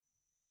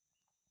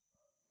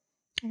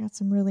I got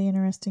some really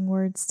interesting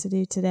words to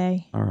do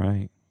today. All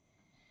right.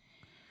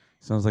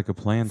 Sounds like a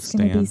plan, It's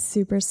going to be Stan.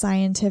 super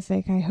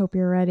scientific. I hope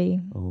you're ready.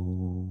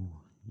 Oh,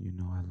 you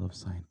know I love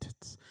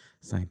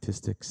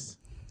scientistics.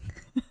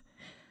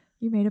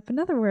 You made up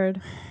another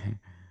word.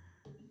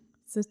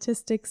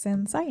 Statistics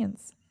and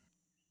science.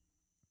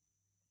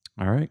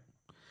 All right.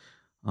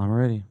 I'm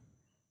ready.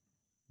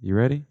 You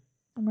ready?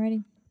 I'm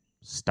ready.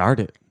 Start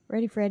it.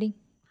 Ready, Freddy.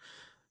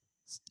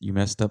 You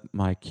messed up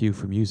my cue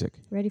for music.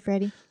 Ready,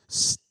 Freddy.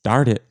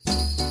 Start it.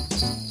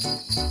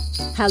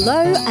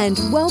 Hello and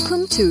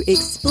welcome to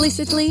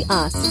Explicitly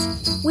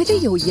Us. Whether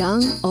you're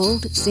young,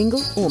 old,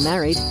 single or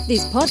married,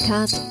 this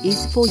podcast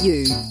is for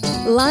you.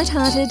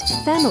 Light-hearted,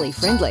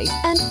 family-friendly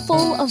and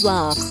full of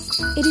laughs.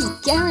 It is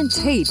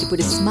guaranteed to put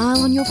a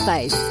smile on your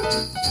face.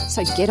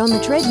 So get on the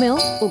treadmill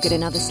or get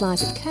another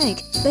slice of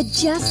cake, but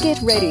just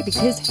get ready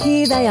because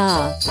here they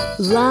are.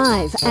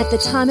 Live at the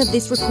time of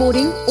this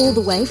recording, all the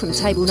way from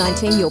Table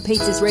 19, your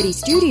Pizza's Ready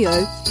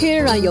studio,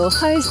 here are your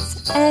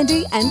hosts,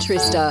 Andy and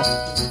Trista.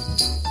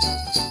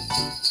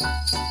 All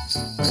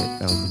right,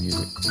 that was the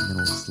music. And then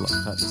we'll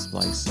cut and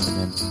splice, and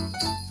then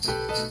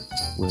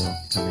we'll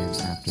come in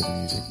after the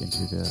music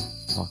into the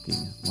talking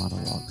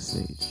monologue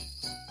stage.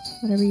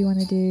 Whatever you want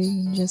to do,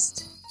 you can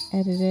just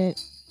edit it,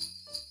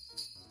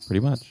 Pretty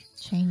much.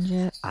 change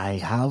it. I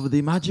have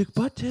the magic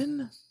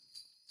button.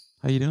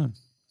 How you doing?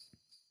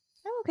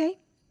 I'm okay.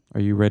 Are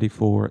you ready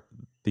for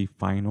the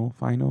final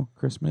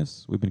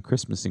Christmas? We've been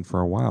Christmasing for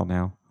a while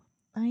now.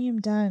 I am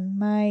done.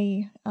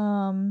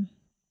 I'm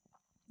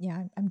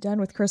done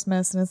with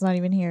Christmas and it's not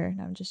even here.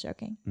 No, I'm just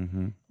joking.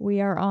 Mm-hmm. We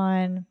are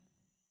on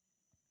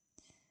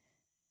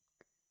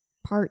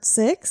part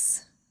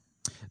 6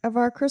 of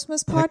our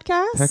Christmas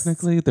podcast.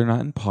 Technically, they're not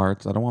in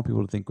parts. I don't want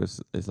people to think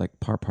it's like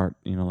part.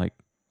 You know, like,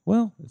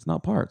 well, it's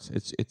not parts.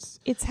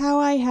 It's how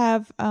I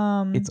have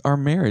it's our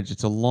marriage.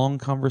 It's a long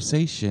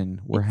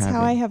conversation we're it's having.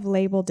 how I have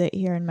labeled it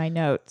here in my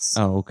notes.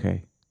 Oh,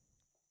 okay.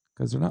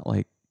 Because they're not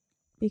like.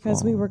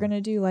 Because we Oh. were going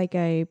to do like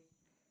a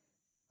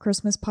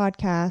Christmas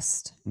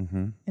podcast.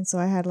 Mm-hmm. And so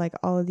I had like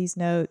all of these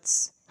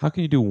notes. How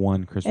can you do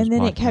one Christmas? And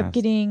then it podcast? kept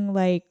getting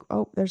like,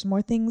 oh, there's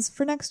more things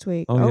for next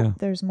week. Oh, yeah.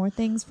 There's more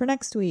things for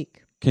next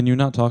week. Can you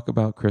not talk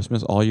about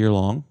Christmas all year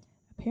long?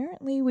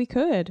 Apparently we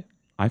could.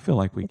 I feel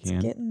like we It's can.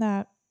 getting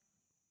that.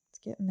 It's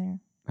getting there.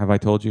 Have I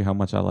told you how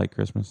much I like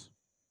Christmas?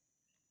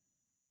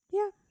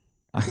 Yeah,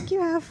 I think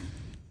you have.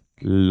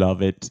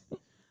 Love it.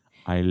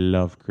 I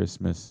love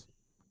Christmas.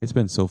 It's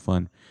been so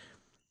fun.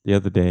 The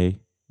other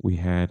day, we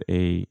had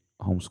a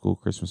homeschool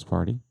Christmas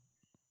party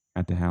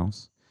at the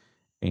house.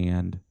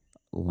 And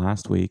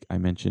last week, I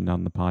mentioned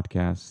on the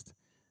podcast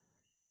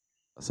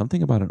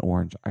something about an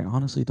orange. I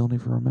honestly don't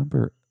even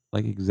remember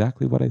like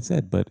exactly what I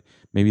said, but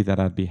maybe that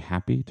I'd be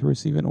happy to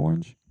receive an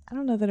orange. I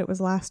don't know that it was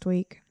last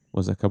week.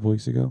 Was it a couple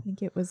weeks ago? I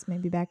think it was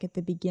maybe back at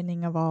the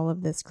beginning of all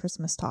of this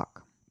Christmas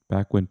talk.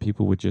 Back when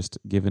people would just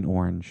give an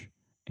orange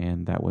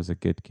and that was a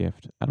good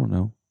gift. I don't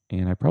know.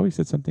 And I probably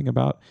said something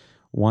about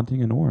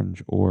wanting an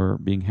orange or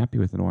being happy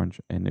with an orange,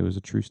 and it was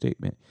a true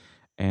statement.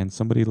 And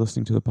somebody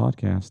listening to the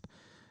podcast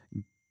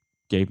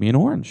gave me an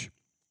orange,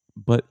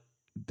 but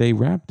they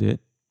wrapped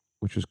it,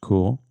 which was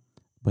cool.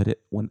 But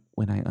when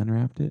I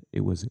unwrapped it,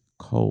 it was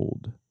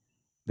cold.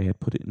 They had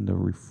put it in the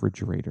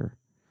refrigerator.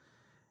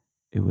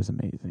 It was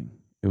amazing.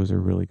 It was a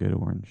really good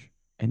orange,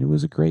 and it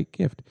was a great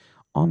gift,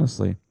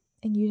 honestly.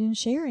 And you didn't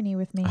share any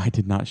with me. I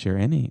did not share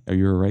any.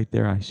 You were right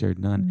there. I shared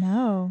none.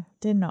 No,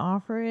 didn't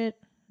offer it.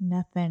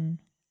 Nothing.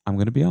 I'm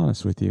going to be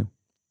honest with you.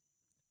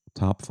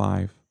 Top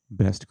 5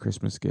 best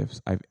Christmas gifts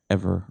I've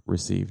ever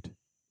received.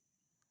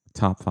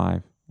 Top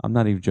 5. I'm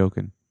not even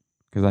joking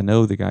because I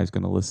know the guy's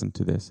going to listen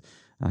to this.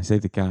 And I say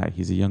the guy,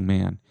 he's a young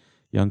man,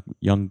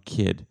 young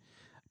kid.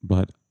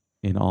 But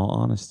in all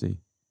honesty,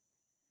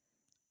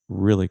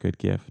 really good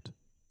gift.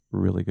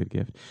 Really good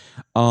gift.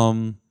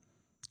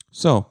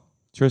 So,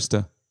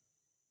 Trista,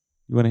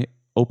 you want to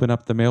open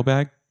up the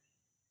mailbag?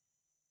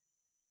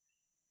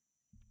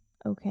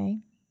 Okay.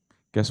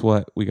 Guess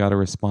what? We got a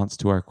response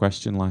to our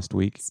question last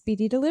week.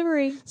 Speedy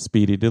delivery.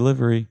 Speedy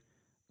delivery.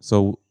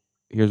 So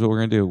here's what we're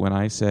going to do. When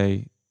I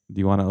say, do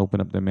you want to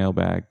open up the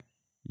mailbag?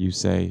 You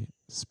say,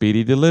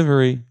 speedy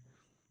delivery.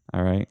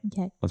 All right.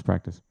 Okay. Let's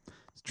practice.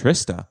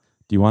 Trista,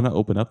 do you want to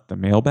open up the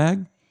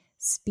mailbag?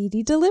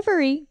 Speedy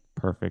delivery.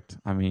 Perfect.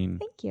 I mean,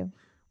 Thank you.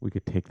 we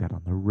could take that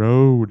on the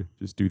road.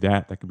 Just do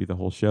that. That could be the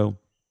whole show.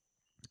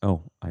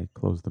 Oh, I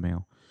closed the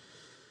mail.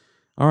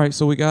 All right,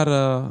 so we got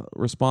a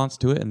response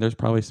to it, and there's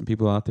probably some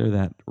people out there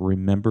that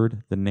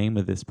remembered the name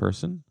of this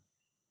person.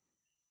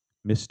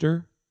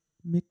 Mr.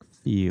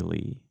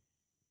 McFeely.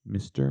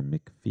 Mr.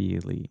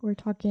 McFeely. We're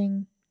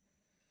talking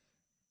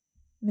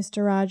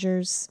Mr.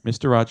 Rogers'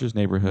 Mr. Rogers'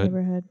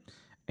 Neighborhood.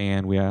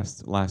 And we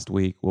asked last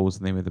week what was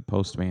the name of the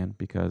postman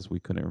because we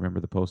couldn't remember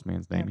the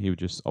postman's name. Yep. He would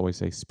just always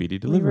say speedy We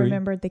delivery.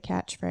 remembered the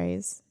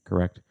catchphrase.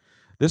 Correct.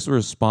 This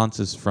response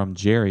is from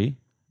Jerry,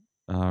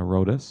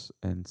 wrote us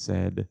and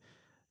said,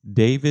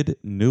 David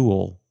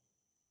Newell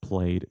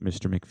played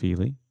Mr.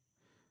 McFeely,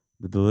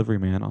 the delivery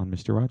man on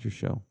Mr. Rogers'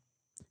 show.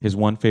 His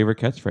one favorite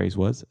catchphrase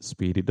was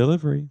speedy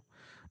delivery.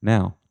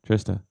 Now,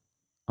 Trista,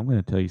 I'm going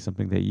to tell you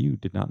something that you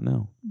did not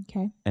know.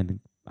 Okay. And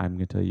I'm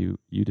going to tell you,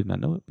 you did not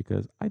know it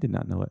because I did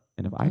not know it.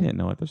 And if I Okay. didn't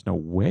know it, there's no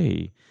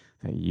way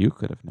that you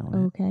could have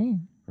known Okay. it,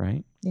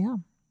 right? Yeah.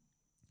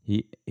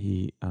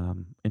 He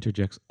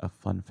interjects a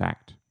fun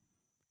fact.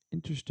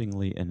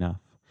 Interestingly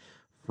enough,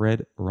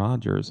 Fred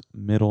Rogers'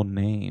 middle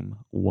name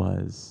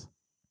was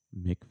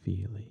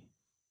McFeely.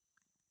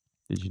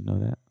 Did you know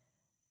that?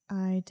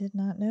 I did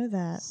not know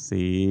that.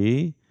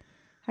 See?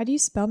 How do you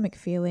spell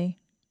McFeely?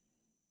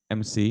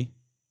 MC,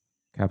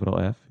 capital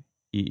F,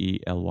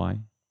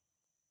 EELY.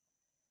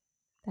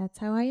 That's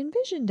how I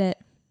envisioned it.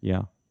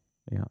 Yeah.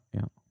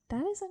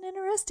 That is an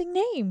interesting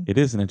name. It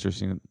is an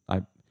interesting.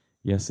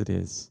 Yes, it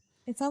is.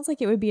 It sounds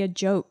like it would be a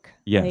joke.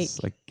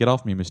 Yes, like get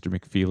off me, Mr.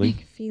 McFeely.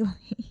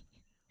 McFeely.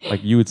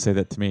 Like you would say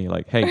that to me,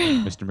 like, "Hey,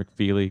 Mr.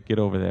 McFeely, get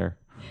over there."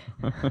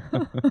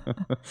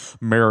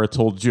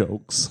 Marital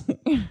jokes.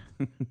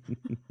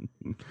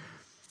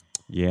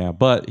 Yeah,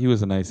 but he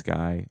was a nice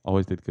guy.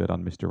 Always did good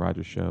on Mr.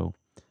 Rogers' show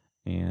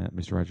and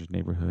Mr. Rogers'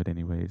 Neighborhood,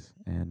 anyways.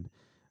 And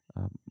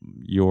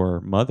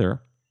your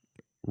mother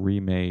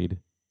remade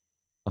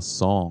a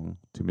song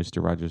to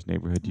Mr. Rogers'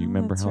 Neighborhood. Do you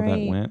remember that's how that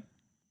right. went?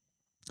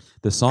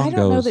 The song I goes.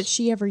 don't know that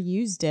she ever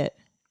used it.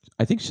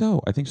 I think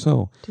so.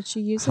 Did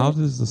she use How it?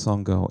 does the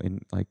song go?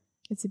 In like,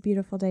 It's a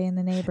beautiful day in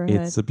the neighborhood.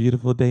 it's a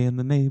beautiful day in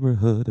the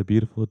neighborhood, a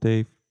beautiful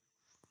day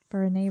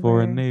for a neighbor.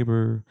 for a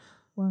neighbor.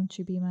 Won't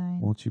you be mine?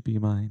 Won't you be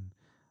mine?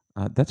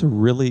 That's a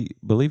really,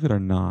 believe it or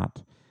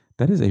not,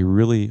 that is a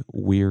really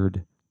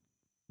weird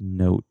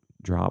note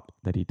drop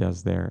that he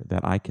does there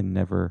that I can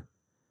never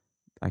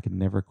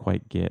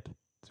quite get.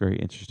 It's very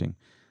interesting.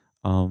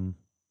 And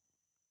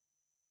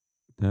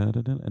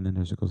then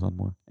it goes on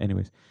more.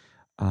 Anyways,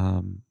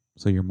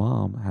 so your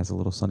mom has a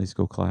little Sunday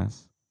school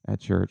class at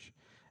church,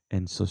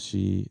 and so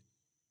she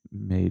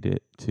made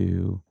it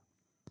to.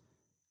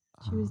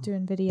 She was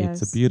doing videos.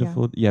 It's a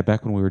beautiful, yeah.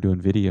 Back when we were doing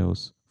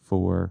videos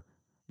for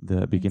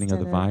the beginning of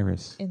the Instead of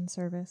virus, in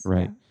service.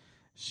 right?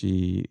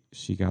 Yeah.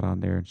 She got on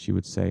there and she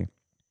would say,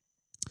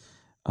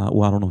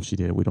 well, I don't know if she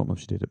did it. We don't know if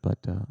she did it, but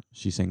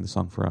she sang the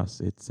song for us.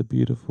 It's a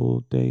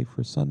beautiful day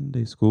for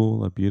Sunday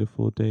school, a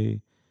beautiful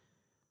day.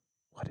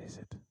 What is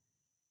it?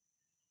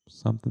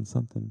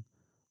 Something.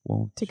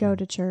 Won't To you? go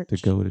to church. To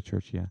go to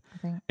church, yeah. I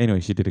think. Anyway,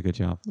 she did a good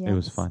job. It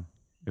was Yes. fun.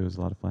 It was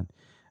a lot of fun.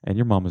 And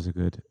your mom is a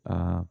good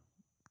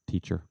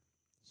teacher.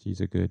 She's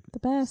a good The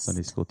best.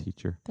 Sunday school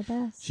teacher. The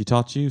best. She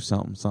taught you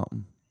something.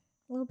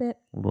 A little bit.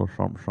 A little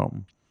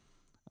something.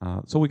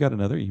 So we got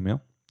another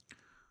email.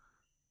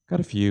 Got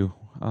a few.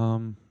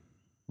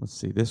 Let's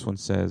see. This one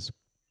says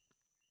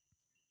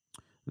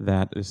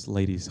that this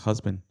lady's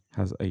husband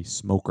has a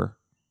smoker.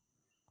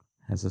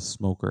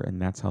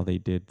 And that's how they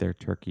did their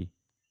turkey.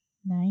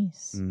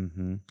 Nice.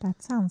 Mm-hmm.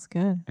 That sounds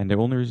good. And the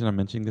only reason I'm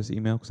mentioning this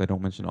email, because I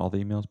don't mention all the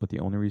emails, but the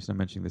only reason I'm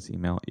mentioning this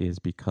email is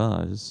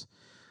because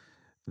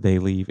they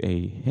leave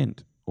a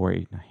hint or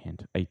a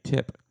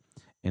tip.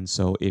 And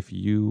so if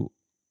you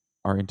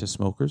are into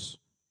smokers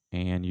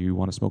and you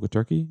want to smoke a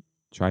turkey,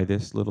 try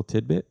this little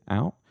tidbit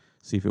out.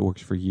 See if it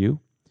works for you.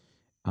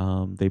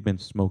 They've been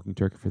smoking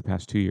turkey for the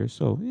past 2 years,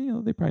 so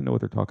they probably know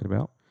what they're talking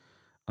about.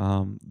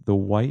 The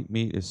white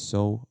meat is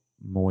so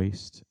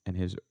moist, and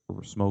his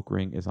smoke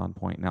ring is on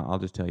point. Now, I'll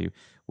just tell you,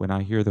 when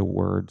I hear the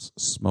words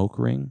smoke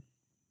ring,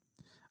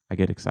 I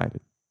get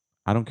excited.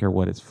 I don't care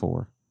what it's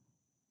for.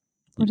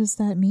 What does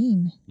that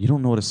mean? You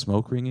don't know what a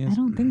smoke ring is? I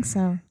don't think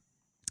so.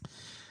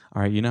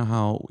 All right, you know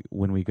how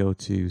when we go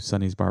to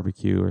Sonny's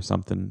Barbecue or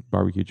something,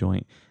 barbecue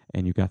joint,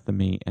 and you got the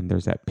meat and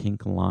there's that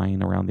pink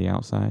line around the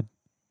outside?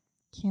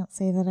 Can't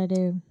say that I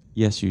do.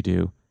 Yes, you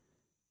do.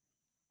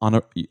 On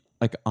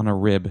a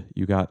rib,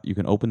 you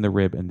can open the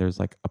rib and there's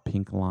like a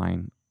pink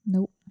line.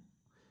 Nope.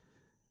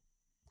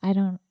 I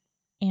don't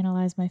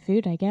analyze my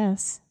food, I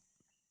guess.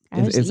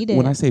 I just eat it.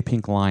 When I say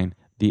pink line,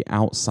 the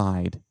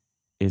outside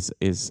is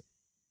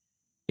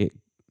it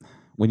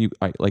when you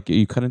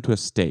you cut into a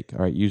steak, all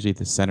right, usually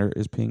the center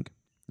is pink,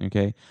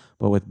 okay?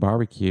 But with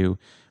barbecue,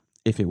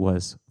 if it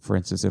was, for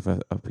instance, if a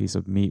piece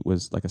of meat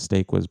was like a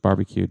steak was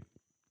barbecued,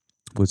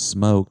 was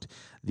smoked,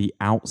 the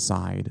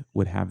outside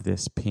would have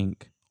this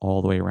pink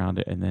all the way around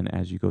it, and then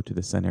as you go to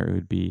the center, it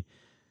would be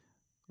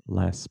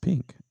less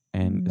pink.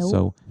 And Nope.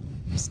 so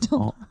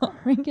Still not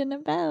ringing a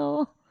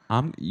bell.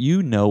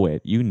 you know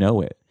it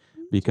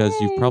because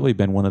you've Okay. probably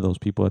been one of those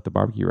people at the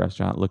barbecue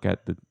restaurant, look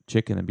at the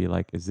chicken and be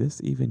like, is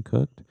this even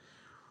cooked?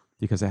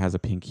 Because it has a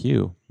pink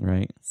hue,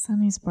 right?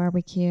 Sonny's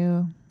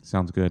Barbecue.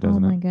 Sounds good, Oh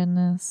doesn't my it?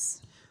 goodness.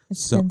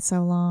 It's So- been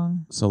so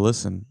long. So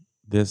listen,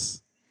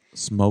 this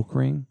smoke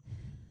ring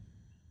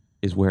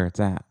is where it's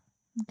at.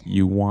 Okay.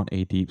 You want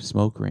a deep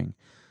smoke ring.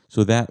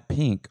 So that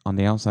pink on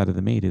the outside of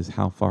the meat is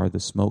how far the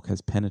smoke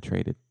has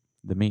penetrated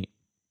the meat.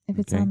 If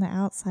it's okay. on the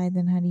outside,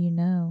 then how do you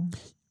know?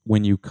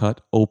 When you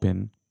cut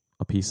open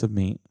a piece of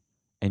meat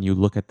and you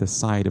look at the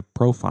side of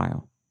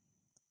profile,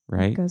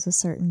 right? It goes a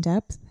certain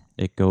depth.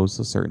 It goes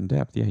a certain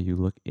depth. Yeah, you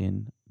look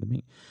in the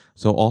meat.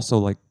 So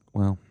also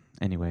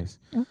anyways.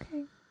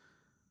 Okay.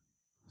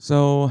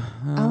 So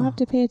I'll have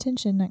to pay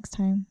attention next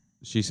time.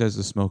 she says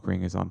the smoke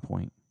ring is on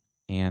point.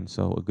 And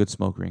so a good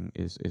smoke ring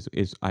is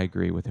I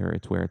agree with her.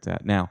 It's where it's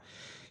at. Now,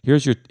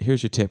 here's your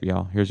tip,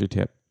 y'all. Here's your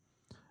tip.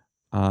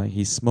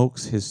 He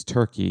smokes his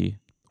turkey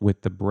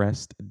with the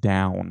breast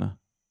down.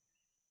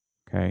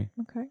 Okay?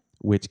 Okay.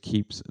 Which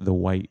keeps the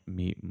white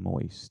meat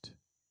moist.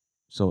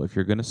 So if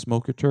you're going to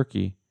smoke your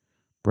turkey,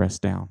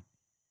 breast down.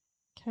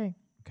 Okay.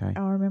 Okay?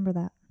 I'll remember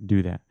that.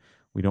 Do that.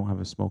 We don't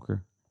have a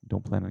smoker.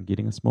 Don't plan on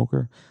getting a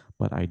smoker,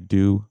 but I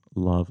do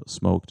love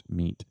smoked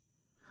meat.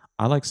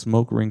 I like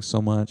smoke rings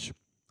so much.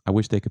 I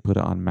wish they could put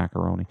it on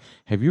macaroni.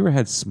 Have you ever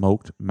had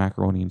smoked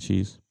macaroni and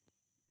cheese?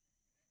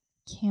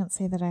 Can't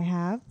say that I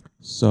have.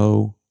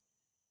 So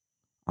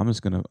I'm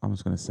just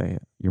gonna say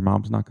it. Your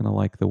mom's not gonna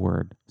like the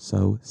word.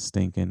 So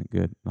stinking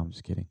good. No, I'm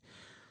just kidding.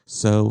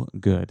 So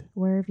good.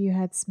 Where have you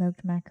had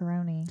smoked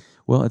macaroni?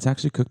 Well, it's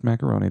actually cooked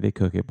macaroni. They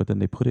cook it, but then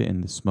they put it in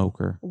the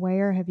smoker.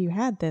 Where have you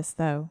had this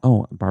though?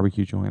 Oh,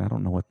 barbecue joint. I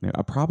don't know what new.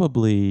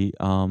 Probably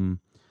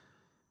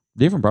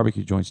different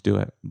barbecue joints do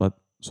it, but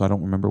so I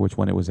don't remember which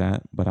one it was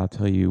at. But I'll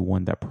tell you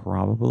one that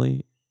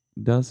probably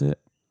does it.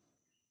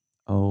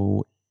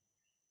 Oh,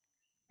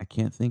 I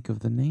can't think of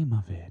the name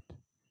of it.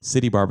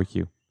 City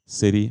Barbecue.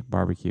 City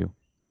Barbecue.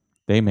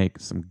 They make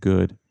some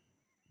good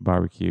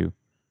barbecue.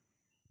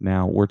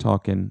 Now, we're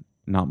talking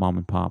not mom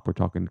and pop. We're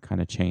talking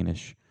kind of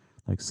chainish,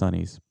 like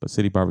Sonny's. But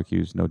City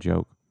Barbecue is no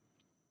joke.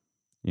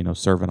 You know,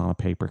 serving on a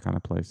paper kind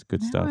of place.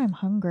 Good Now stuff. I'm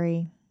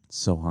hungry.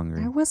 So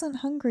hungry. I wasn't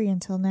hungry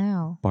until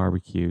now.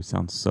 Barbecue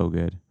sounds so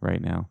good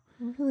right now.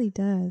 It really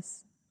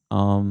does.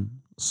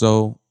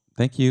 So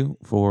thank you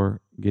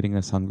for getting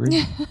us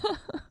hungry,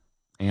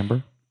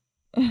 Amber.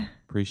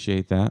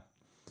 Appreciate that.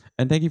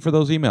 And thank you for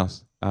those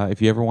emails.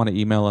 If you ever want to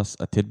email us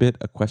a tidbit,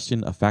 a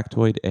question, a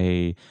factoid,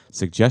 a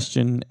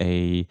suggestion,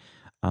 a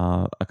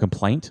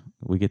complaint,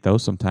 we get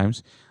those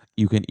sometimes.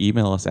 You can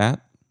email us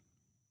at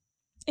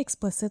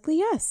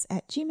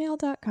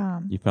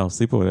explicitlyus@gmail.com. You fell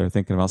asleep over there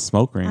thinking about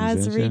smoke rings. I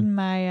was didn't you? reading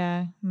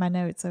my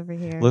notes over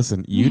here.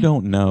 Listen, you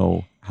don't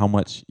know how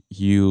much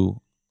you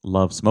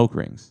love smoke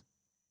rings.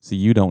 So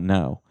you don't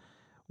know.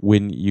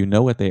 When you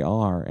know what they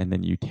are and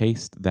then you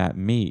taste that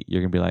meat,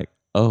 you're going to be like,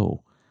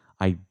 oh,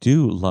 I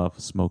do love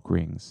smoke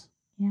rings.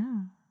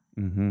 Yeah.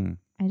 Mm-hmm.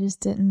 I just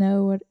didn't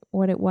know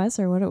what it was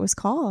or what it was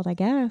called, I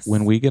guess.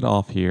 When we get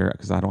off here,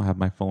 because I don't have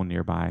my phone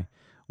nearby,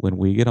 when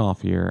we get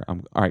off here,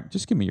 all right,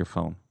 just give me your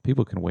phone.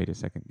 People can wait a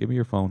second. Give me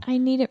your phone. I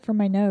need it for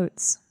my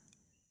notes.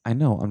 I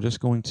know. I'm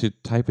just going to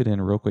type it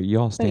in real quick. You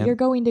all stand. But you're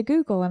going to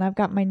Google, and I've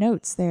got my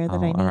notes there that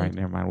I need. All right,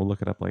 never mind. We'll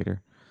look it up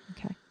later.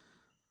 Okay.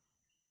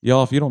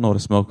 Y'all, if you don't know what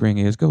a smoke ring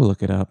is, go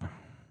look it up.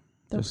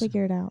 They'll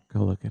figure it out.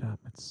 Go look it up.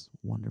 It's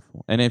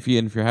wonderful. And if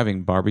you're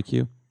having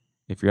barbecue,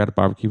 if you're at a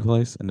barbecue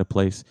place and the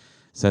place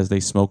says they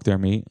smoke their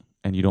meat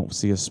and you don't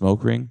see a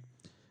smoke ring,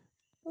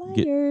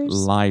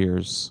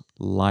 liars,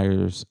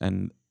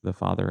 and the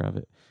father of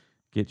it.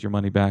 Get your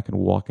money back and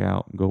walk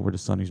out and go over to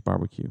Sonny's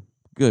Barbecue.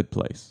 Good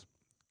place.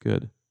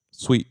 Good.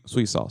 Sweet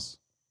sauce.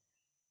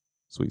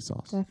 Sweet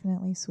sauce.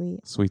 Definitely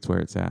sweet. Sweet's where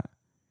it's at.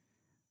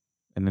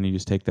 And then you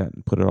just take that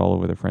and put it all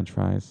over the French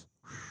fries.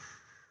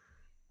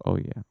 Oh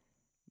yeah.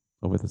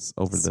 Over the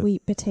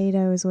sweet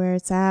potato is where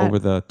it's at. Over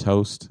the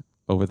toast.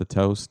 Oh, pulled the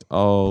toast.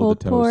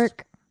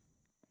 Pork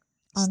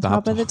on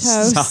top of the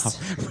toast. Stop.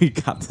 We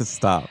got to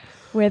stop.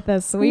 With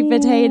a sweet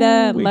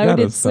potato,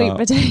 loaded sweet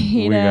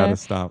potato. We gotta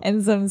stop.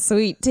 And some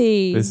sweet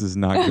tea. This is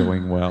not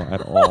going well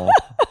at all.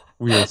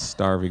 We are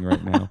starving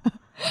right now.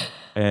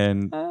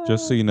 And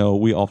just so you know,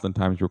 we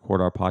oftentimes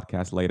record our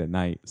podcast late at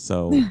night,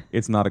 so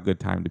it's not a good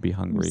time to be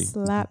hungry.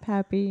 Slap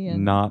happy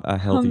and not a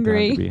healthy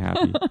hungry. time to be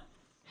happy.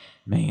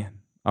 Man.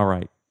 All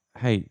right.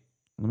 Hey,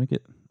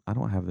 I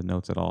don't have the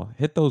notes at all.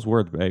 Hit those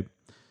words, babe.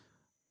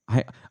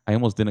 I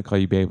almost didn't call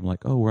you babe. I'm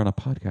like, oh, we're on a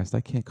podcast.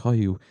 I can't call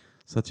you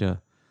such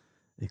a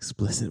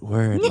explicit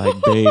word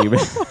like babe.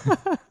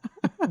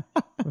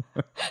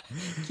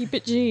 Keep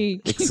it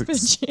G.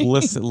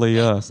 Explicitly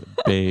us,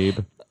 babe.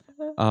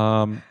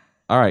 All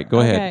right,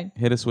 go ahead.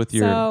 Hit us with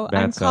your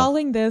bad I'm self.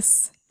 calling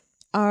this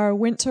our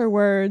Winter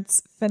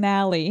Words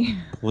finale.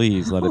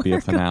 Please let it be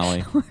a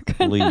finale.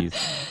 Please.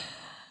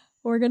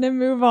 We're going to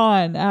move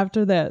on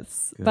after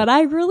this. Good. But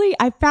I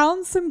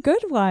found some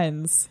good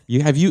ones.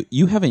 You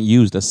haven't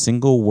used a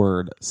single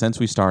word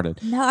since we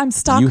started. No, I'm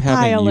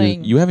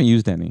stockpiling. You haven't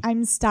used any.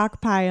 I'm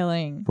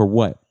stockpiling. For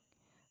what?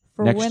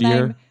 For next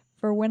year?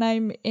 For when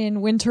I'm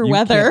in winter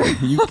weather.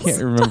 You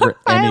can't remember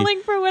any.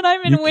 Stockpiling for when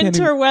I'm in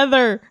winter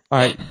weather. All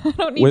right. I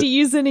don't need to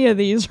use any of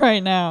these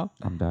right now.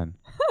 I'm done.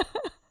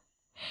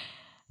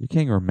 You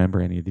can't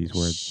remember any of these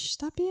words. Shh,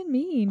 stop being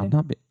mean. I'm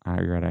not.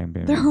 You're right. I am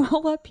being They're mean.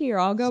 all up here.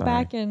 I'll go Sorry.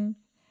 back and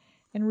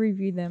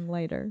review them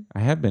later. I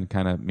have been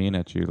kind of mean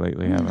at you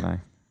lately, haven't I?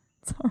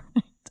 It's all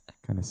right.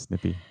 Kind of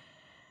snippy.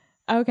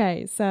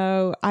 Okay,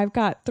 so I've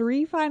got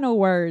 3 final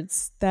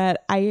words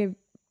that I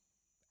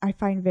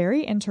find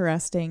very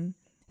interesting.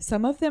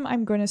 Some of them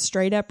I'm going to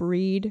straight up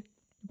read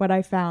what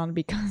I found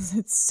because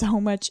it's so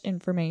much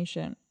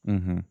information.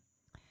 Mm-hmm.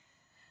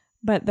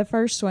 But the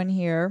first one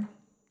here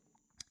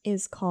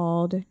is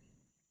called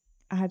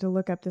I had to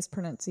look up this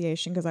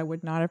pronunciation because I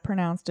would not have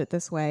pronounced it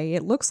this way.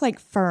 It looks like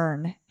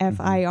fern,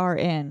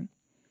 Firn,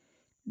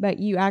 but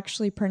you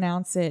actually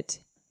pronounce it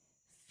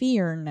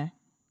fearn,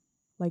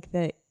 like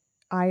the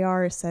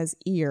IR says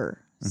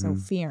ear, so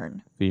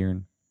fearn.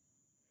 Fearn.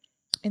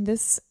 And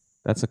this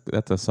That's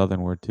a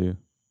southern word too.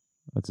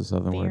 That's a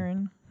southern word.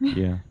 fearn,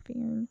 Yeah.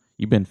 fearn.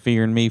 You've been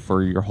fearing me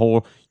for your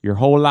whole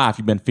life.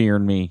 You've been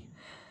fearing me.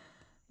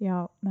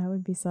 Yeah, that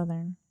would be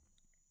southern.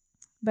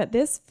 But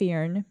this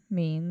fearn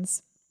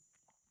means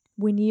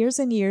when years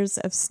and years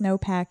of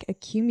snowpack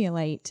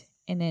accumulate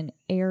in an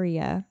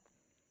area,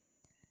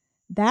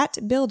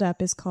 that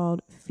buildup is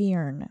called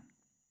fearn.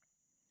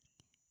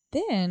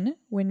 Then,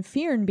 when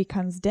fearn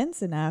becomes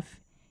dense enough,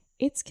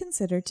 it's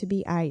considered to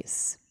be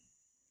ice.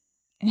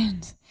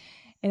 And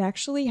it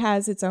actually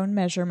has its own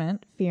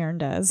measurement, fearn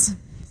does.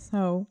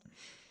 So,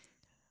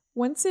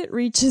 once it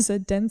reaches a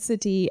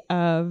density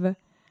of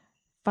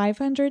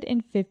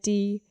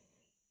 550,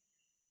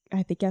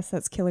 I guess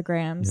that's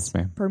kilograms Yes,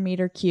 ma'am. per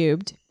meter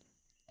cubed,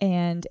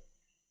 and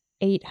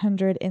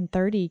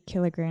 830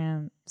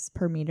 kilograms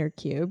per meter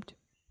cubed,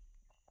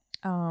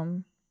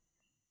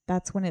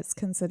 that's when it's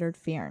considered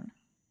fearn.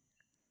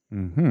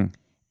 Mm-hmm.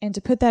 And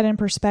to put that in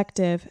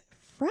perspective,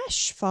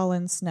 fresh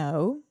fallen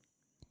snow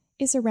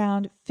is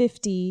around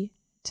 50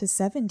 to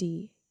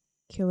 70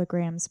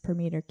 kilograms per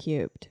meter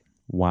cubed.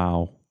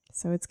 Wow.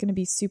 So it's going to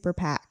be super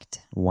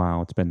packed.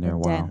 Wow. It's been there a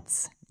and while.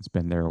 dense It's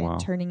been there a and while.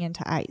 turning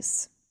into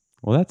ice.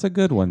 Well, that's a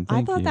good one.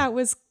 Thank I thought you. that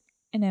was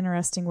an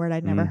interesting word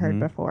I'd never heard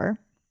before,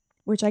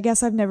 which I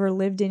guess I've never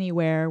lived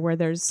anywhere where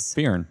there's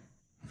Fearn.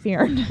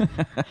 fearn.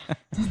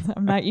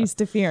 I'm not used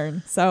to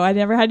fearn, so I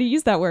never had to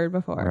use that word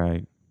before.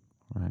 Right.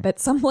 But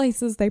some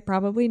places they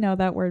probably know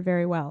that word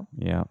very well.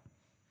 Yeah.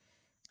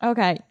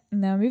 Okay,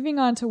 now moving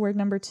on to word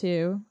number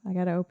 2. I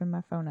got to open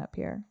my phone up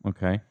here.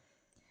 Okay.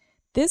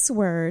 This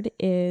word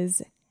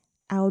is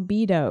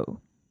albedo.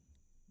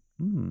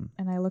 Mm.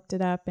 And I looked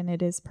it up and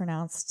it is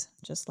pronounced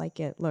just like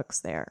it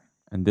looks there.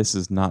 And this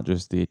is not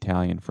just the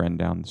Italian friend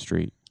down the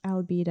street.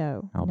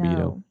 Albedo. Albedo.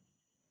 No.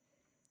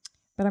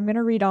 But I'm going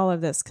to read all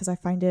of this because I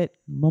find it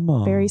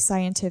Mama, very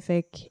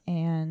scientific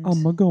and...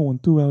 I'm going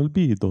to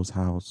Albedo's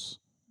house.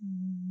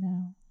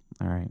 No.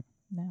 All right.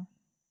 No.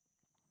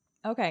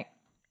 Okay.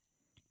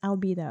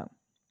 Albedo.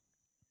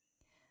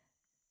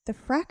 The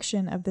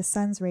fraction of the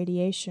sun's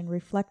radiation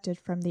reflected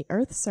from the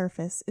Earth's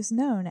surface is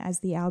known as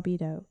the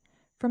albedo,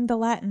 from the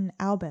Latin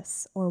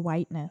albus, or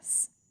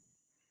whiteness.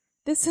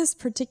 This is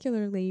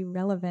particularly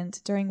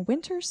relevant during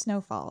winter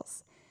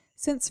snowfalls,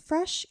 since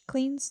fresh,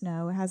 clean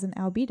snow has an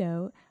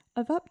albedo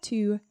of up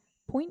to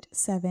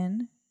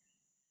 0.7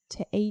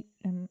 to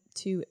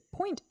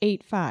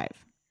 0.85,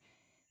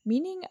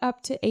 meaning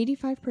up to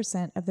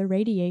 85% of the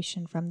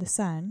radiation from the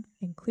sun,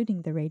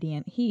 including the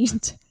radiant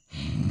heat,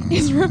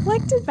 is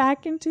reflected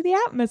back into the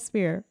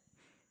atmosphere.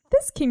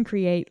 This can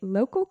create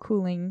local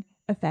cooling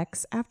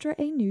effects after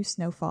a new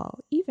snowfall,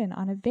 even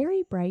on a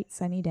very bright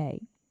sunny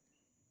day.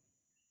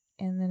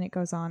 And then it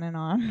goes on and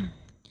on.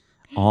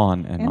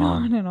 On and on.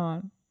 On and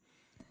on.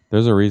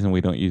 There's a reason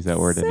we don't use that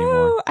word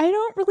anymore. So I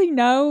don't really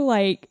know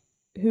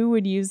who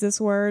would use this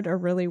word or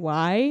really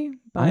why,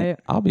 but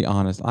I'll be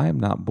honest, I am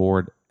not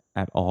bored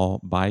at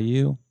all by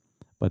you,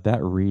 but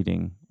that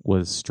reading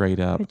was straight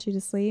up put you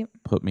to sleep.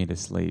 put me to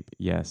sleep.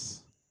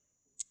 Yes.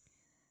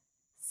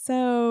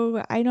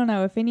 So I don't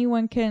know if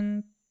anyone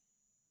can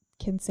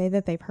say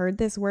that they've heard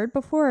this word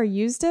before or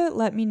used it.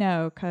 Let me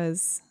know,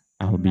 because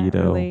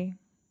Albedo.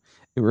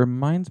 It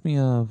reminds me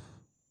of...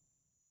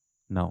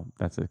 No,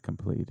 that's a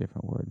completely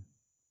different word.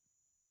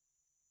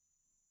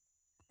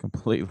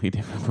 Completely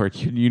different word.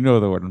 You know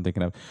the word I'm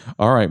thinking of.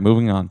 All right,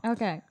 moving on.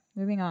 Okay,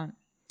 moving on.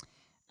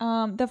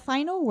 The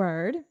final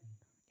word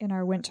in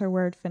our winter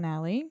word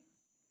finale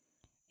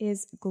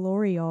is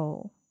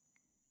gloriole.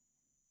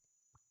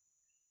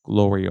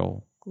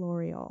 Gloriole.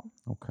 Gloriole.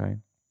 Okay.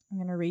 I'm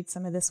going to read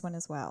some of this one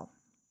as well.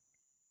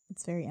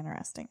 It's very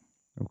interesting.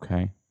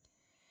 Okay.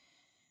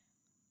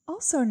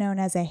 Also known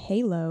as a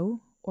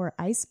halo or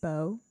ice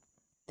bow,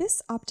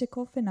 this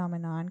optical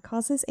phenomenon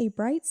causes a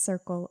bright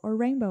circle or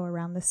rainbow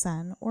around the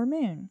sun or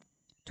moon,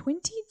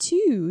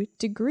 22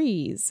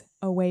 degrees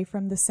away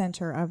from the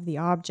center of the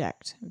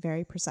object.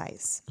 Very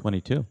precise.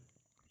 22.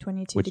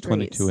 22 Which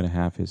degrees. 22 and a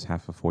half is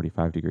half of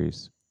 45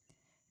 degrees.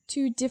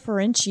 To I'm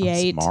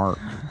differentiate smart.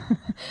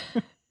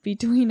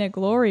 between a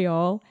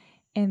gloriole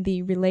and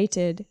the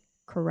related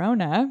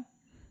corona,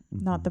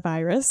 not the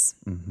virus,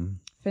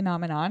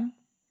 phenomenon,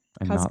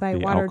 And caused not by the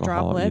water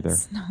alcohol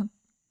droplets.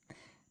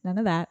 None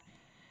of that.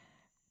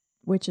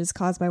 Which is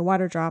caused by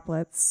water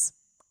droplets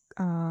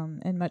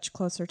and much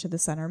closer to the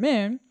sun or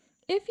moon.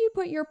 If you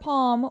put your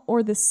palm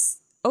over the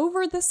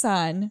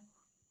sun,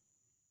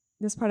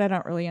 this part I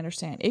don't really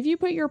understand. If you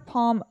put your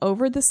palm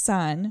over the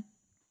sun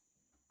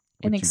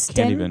and Which you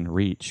can't even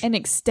reach. and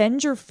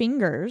extend your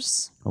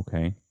fingers,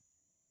 Okay.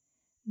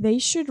 they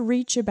should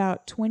reach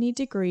about 20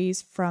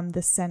 degrees from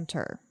the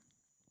center.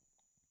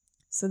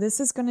 So this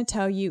is going to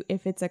tell you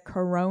if it's a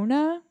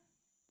corona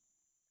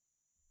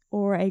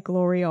or a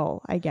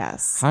gloriole, I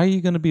guess. How are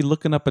you going to be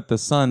looking up at the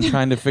sun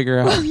trying to figure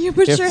out? Well, you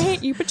put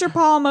your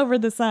palm over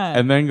the sun,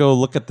 and then go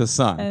look at the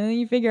sun, and then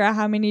you figure out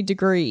how many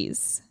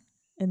degrees,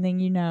 and then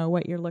you know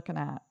what you're looking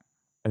at.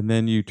 And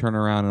then you turn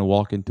around and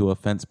walk into a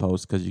fence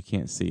post because you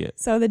can't see it.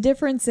 So the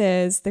difference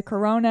is the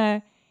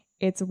Corona,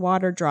 it's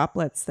water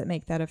droplets that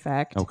make that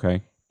effect.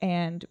 Okay.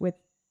 And with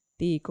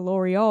the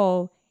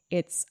gloriole,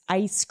 it's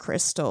ice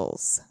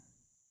crystals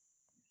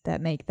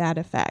that make that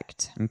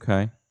effect.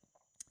 Okay.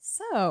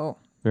 So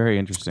very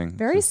interesting.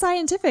 Very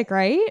scientific,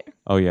 right?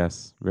 Oh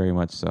very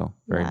much so.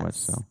 Very Yes. much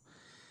so.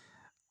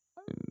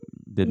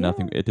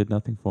 Nothing. It did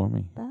nothing for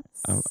me. I'll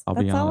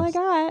be honest. That's all I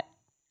got.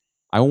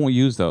 I won't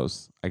use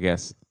those, I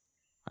guess.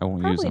 I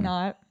won't use them. Probably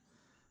not.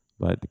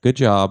 But good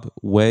job.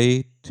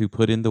 Way to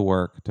put in the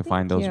work to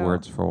find those you.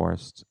 words for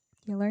us.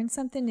 You learn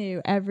something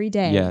new every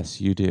day. Yes,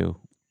 you do.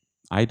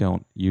 I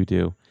don't. You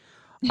do.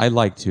 I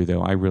like to,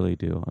 though. I really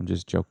do. I'm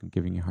just joking,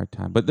 giving you a hard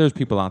time. But there's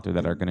people out there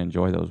that are going to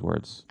enjoy those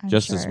words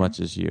just as much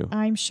as you.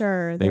 I'm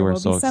sure They there were will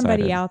so be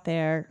somebody excited. out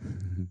there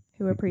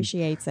who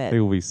appreciates it. They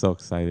will be so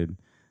excited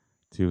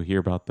to hear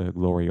about the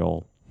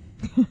gloriole.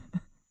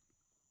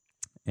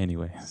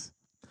 Anyways,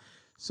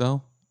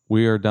 so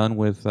we are done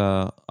with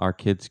our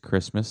kids'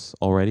 Christmas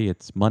already.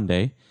 It's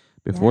Monday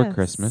before Yes.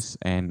 Christmas,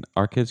 and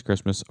our kids'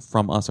 Christmas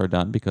from us are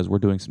done because we're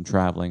doing some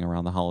traveling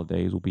around the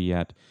holidays. We'll be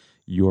at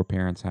your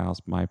parents' house,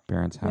 my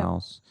parents' Yep.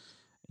 house,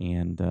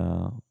 and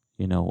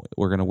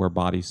we're gonna wear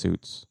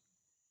bodysuits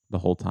the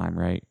whole time,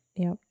 right?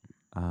 Yep.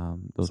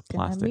 Those It's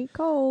gonna plastic. be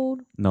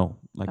cold. No,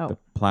 like Oh. the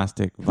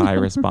plastic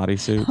virus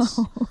bodysuits,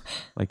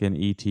 like in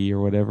ET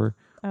or whatever.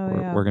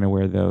 Yeah. We're gonna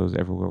wear those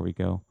everywhere we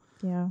go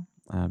Yeah.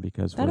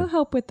 because That'll we're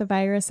help with the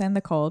virus and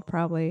the cold,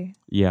 probably.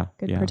 yeah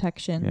Good yeah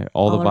protection. yeah.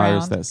 All the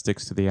virus around. that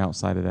sticks to the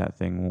outside of that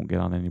thing won't get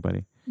on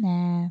anybody.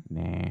 Nah.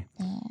 Nah.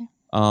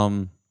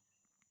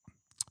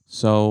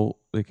 So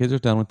the kids are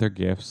done with their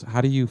gifts. How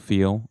do you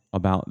feel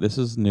about this?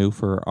 Is new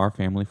for our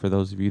family. For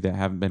those of you that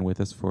haven't been with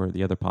us for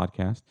the other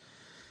podcast,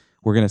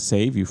 we're going to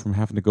save you from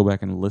having to go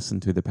back and listen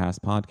to the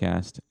past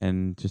podcast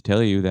and just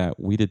tell you that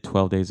we did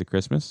 12 days of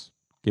Christmas,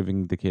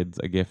 giving the kids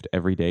a gift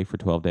every day for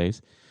 12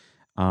 days.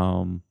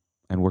 And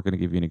we're going to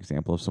give you an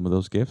example of some of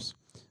those gifts.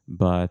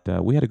 But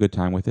we had a good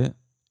time with it,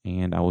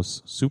 and I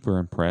was super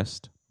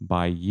impressed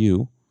by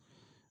you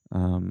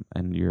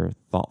and your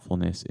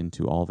thoughtfulness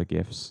into all the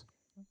gifts.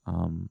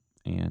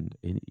 And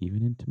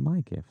even into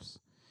my gifts.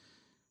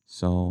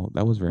 So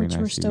that was very nice. Which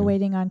we're of still you.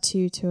 waiting on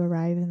two to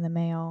arrive in the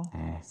mail.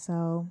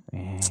 So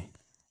Eh.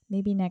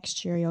 maybe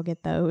next year you'll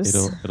get those.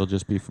 It'll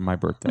just be for my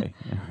birthday.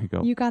 There we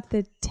go. You got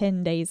the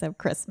 10 days of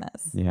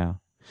Christmas. Yeah.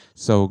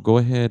 So go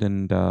ahead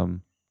and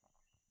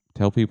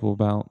tell people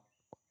about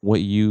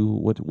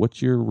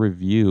what's your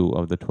review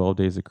of the 12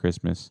 days of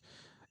Christmas.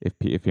 If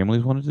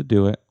families wanted to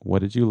do it, what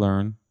did you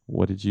learn?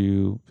 What did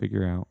you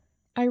figure out?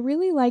 I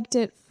really liked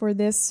it for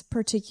this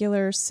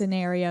particular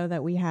scenario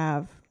that we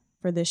have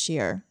for this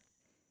year.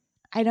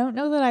 I don't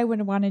know that I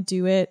would want to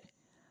do it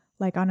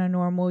like on a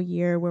normal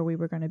year where we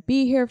were going to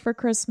be here for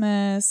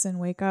Christmas and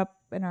wake up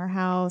in our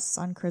house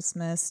on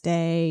Christmas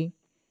Day.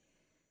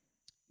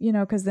 You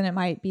know, because then it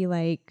might be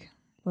like,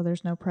 well,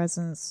 there's no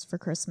presents for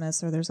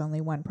Christmas or there's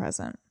only one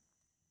present.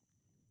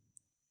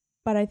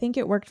 But I think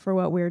it worked for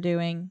what we're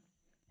doing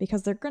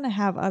because they're going to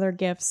have other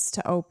gifts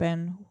to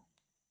open,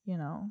 you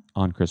know,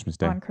 On Christmas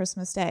Day. on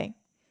Christmas Day.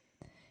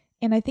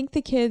 And I think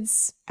the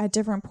kids at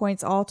different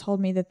points all told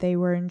me that they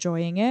were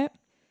enjoying it.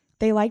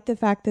 They liked the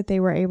fact that they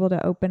were able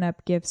to open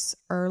up gifts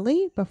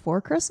early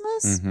before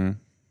Christmas. Mm-hmm.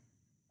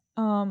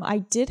 I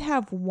did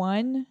have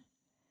one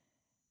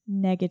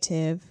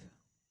negative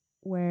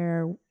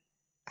where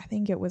I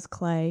think it was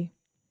Clay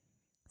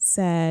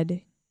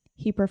said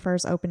he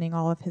prefers opening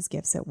all of his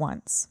gifts at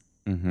once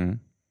Mm-hmm.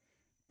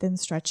 than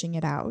stretching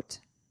it out,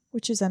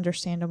 which is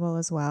understandable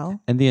as well.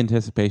 And the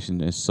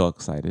anticipation is so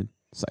exciting.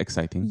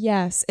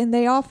 Yes. And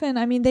they often,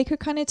 I mean, they could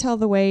kind of tell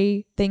the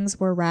way things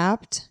were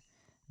wrapped.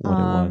 What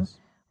it was.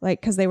 Like,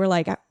 because they were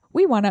like,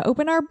 we want to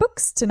open our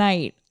books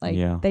tonight. Like,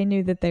 Yeah. they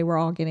knew that they were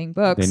all getting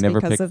books They never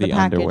because picked of the the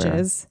underwear.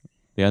 packages.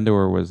 The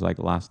underwear was like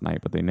last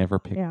night, but they never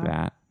picked Yeah.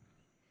 that.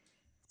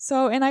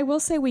 So, and I will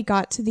say we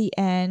got to the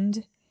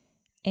end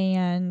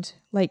and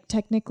like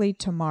technically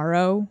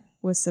tomorrow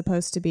was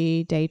supposed to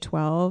be day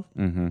 12.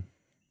 Mm-hmm.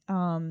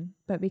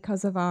 But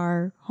because of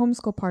our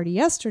homeschool party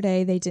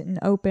yesterday, they didn't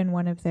open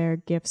one of their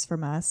gifts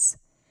from us,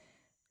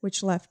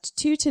 which left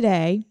 2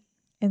 today.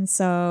 And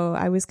so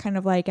I was kind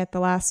of like at the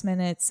last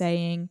minute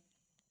saying,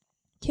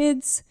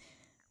 kids,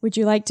 would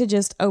you like to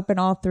just open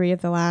all 3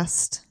 of the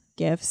last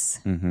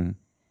gifts Mm-hmm.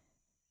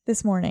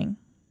 this morning?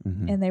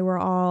 Mm-hmm. And they were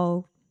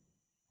all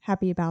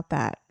happy about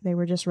that. They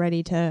were just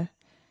ready to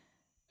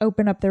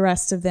open up the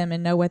rest of them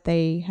and know what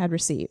they had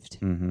received.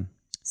 Mm-hmm.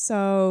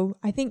 So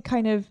I think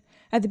kind of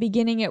at the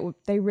beginning,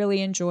 they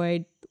really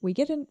enjoyed, we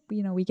get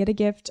a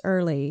gift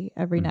early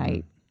every Mm-hmm.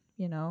 night,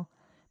 you know,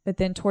 but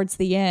then towards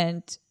the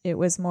end, it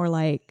was more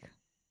like,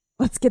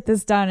 let's get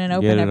this done and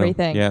open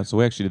everything. Yeah, so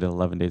we actually did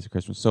 11 days of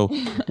Christmas. So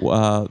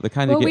the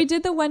kind of Well, we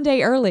did the one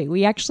day early.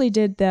 We actually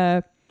did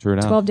the True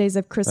enough. 12 days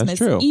of Christmas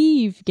true.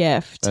 Eve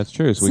gift. That's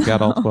true. So we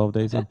got all 12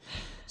 days in.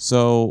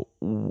 So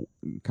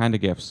kind of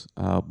gifts.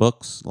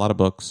 Books, a lot of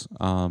books.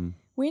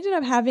 We ended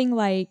up having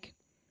like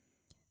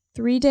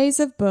 3 days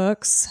of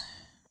books,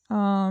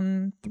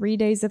 3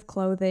 days of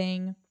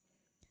clothing,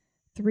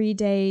 3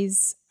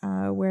 days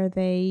where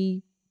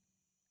they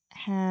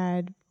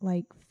had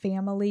like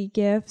family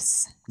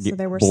gifts. So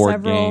there were board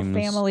several games.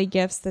 family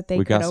gifts that they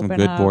We could got some open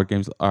good up. board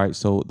games. All right,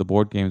 so the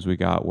board games we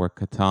got were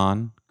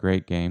Catan,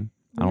 great game.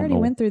 We already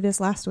went through this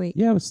last week.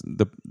 Yeah, it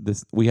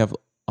was we have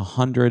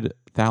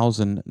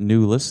 100,000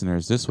 new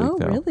listeners this week, Oh,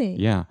 though. really?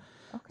 Yeah.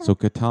 Okay. So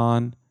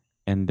Catan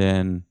and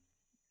then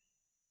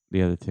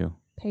the other two.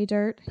 Pay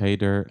Dirt Pay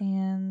Dirt,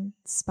 and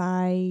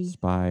Spy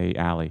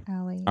Alley.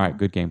 Alley. All right,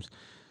 good games.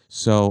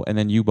 So, and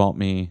then you bought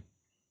me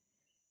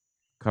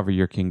Cover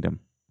Your Kingdom,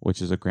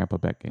 which is a Grandpa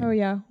Beck game. Oh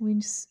yeah,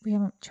 we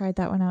haven't tried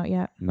that one out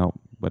yet. No,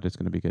 but it's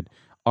going to be good.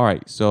 All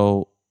right,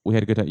 so we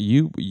had a good time.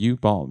 You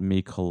bought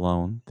me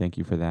cologne. Thank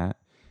you for that.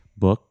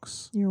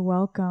 Books. You're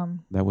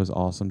welcome. That was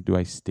awesome. Do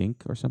I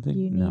stink or something?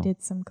 You No.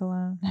 needed some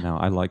cologne. No,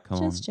 I like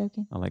cologne. Just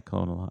joking. I like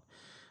cologne a lot.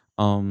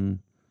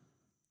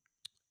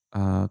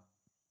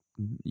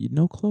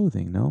 No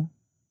clothing, no?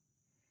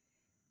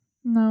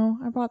 No,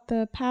 I bought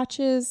the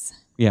patches.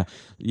 Yeah,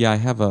 I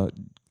have a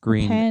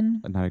green,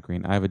 pen. not a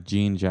green. I have a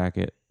jean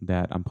jacket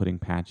that I'm putting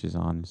patches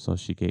on, so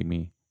she gave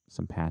me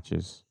some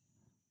patches.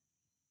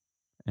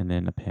 And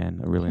then a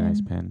pen, a really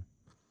nice pen.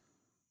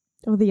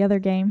 Oh, the other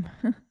game.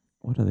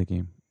 What other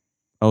game?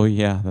 Oh,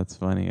 yeah, that's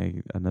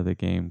funny. Another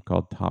game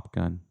called Top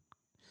Gun.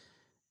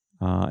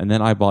 And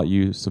then I bought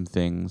you some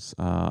things.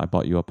 I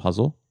bought you a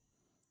puzzle.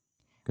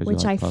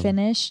 Which I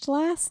finished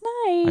last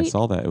night. I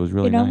saw that. It was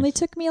really It nice. only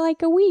took me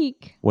like a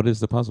week. What is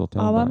the puzzle?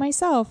 Tell all me by about it.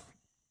 myself.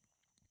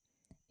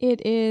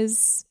 It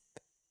is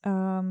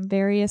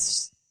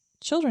various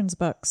children's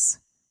books.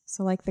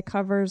 So like the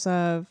covers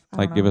of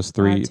Give us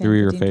three 5, 10, of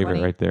your 15, favorite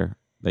 20. right there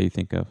that you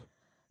think of.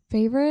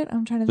 Favorite?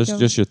 I'm trying to think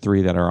Just your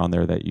three that are on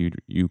there that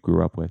you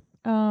grew up with.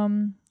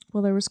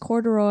 well, there was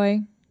Corduroy,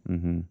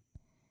 Mm-hmm.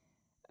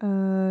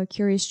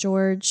 Curious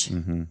George,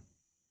 Mm-hmm.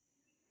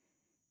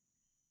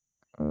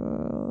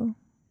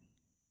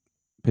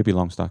 Pippi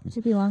Longstocking.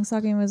 Pippi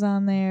Longstocking was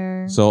on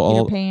there. So Peter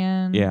all-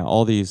 Pan. Yeah,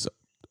 all these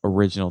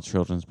original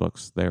children's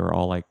books, they were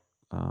all like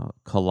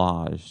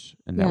collage,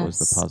 and that was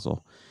the Yes.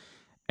 puzzle.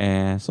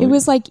 And so It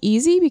was like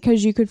easy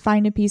because you could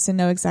find a piece and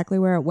know exactly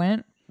where it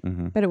went,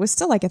 mm-hmm. but it was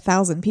still like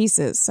 1,000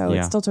 pieces, so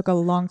Yeah. it still took a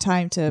long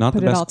time to not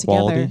put the it all best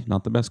quality, together.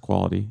 not the best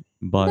quality,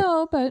 but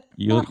No, but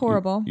not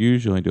horrible. You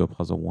usually do a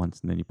puzzle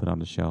once, and then you put it on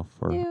the shelf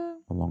for Yeah,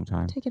 a long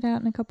time. take it out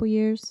in a couple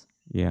years.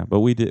 Yeah, but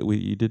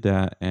you did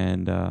that,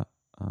 and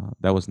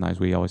that was nice.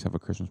 We always have a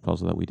Christmas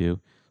puzzle that we do,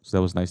 so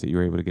that was nice that you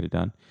were able to get it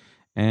done.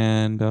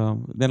 And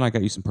then I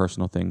got you some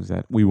personal things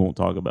that we won't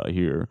talk about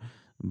here,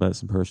 but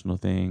some personal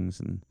things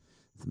and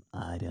some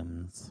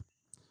items.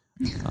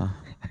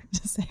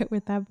 Just say it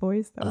with that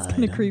voice. That was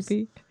kind of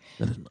creepy.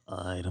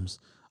 Items.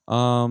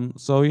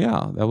 So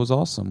yeah, that was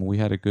awesome. We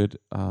had a good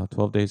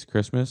 12 days of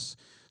Christmas.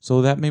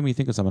 So that made me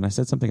think of something. I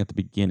said something at the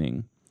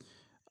beginning.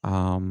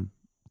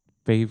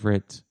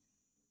 Favorite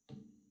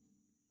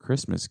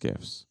Christmas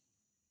gifts.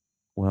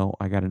 Well,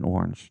 I got an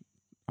orange.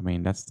 I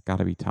mean, that's got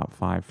to be top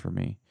 5 for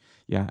me.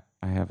 Yeah,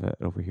 I have it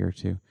over here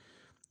too.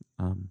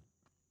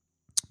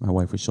 My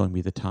wife was showing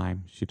me the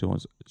time.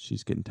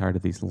 She's getting tired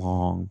of these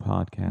long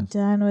podcasts.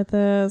 Done with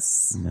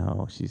this.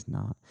 No, she's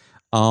not.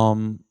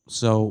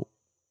 So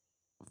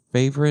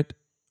favorite,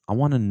 I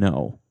want to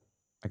know.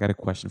 I got a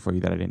question for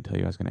you that I didn't tell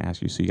you I was going to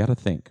ask you. So you got to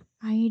think.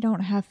 I don't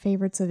have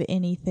favorites of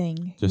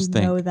anything. Just you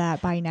think. know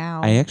that by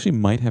now. I actually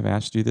might have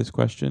asked you this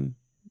question,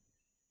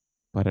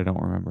 but I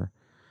don't remember.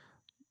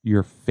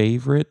 Your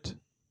favorite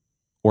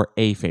or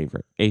a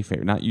favorite,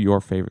 not your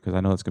favorite, because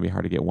I know it's going to be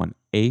hard to get one.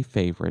 A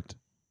favorite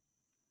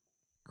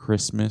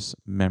Christmas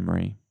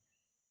memory.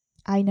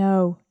 I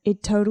know.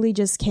 It totally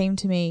just came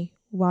to me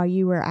while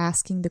you were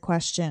asking the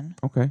question.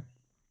 Okay.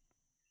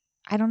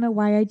 I don't know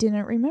why I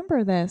didn't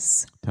remember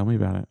this. Tell me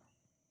about it.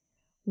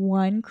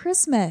 One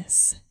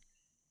Christmas.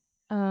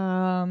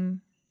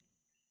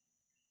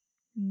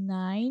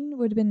 9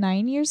 would have been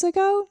 9 years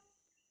ago.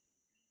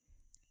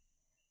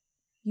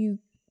 You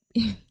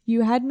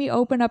had me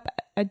open up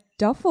a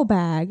duffel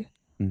bag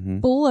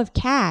Mm-hmm. full of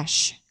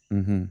cash.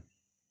 Mm-hmm.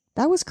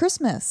 That was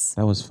Christmas.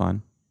 That was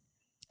fun.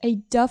 A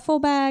duffel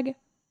bag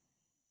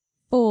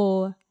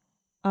full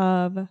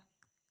of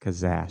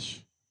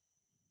Kazash.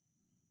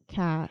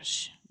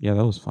 cash. Yeah,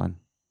 that was fun.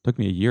 Took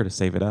me a year to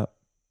save it up.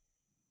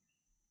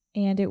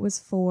 And it was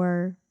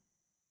for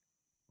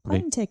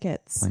plane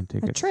tickets. plane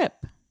tickets. A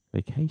trip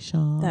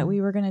Vacation. that we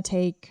were going to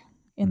take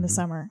in the Mhm.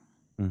 summer.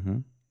 Mm-hmm.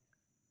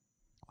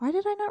 Why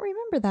did I not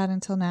remember that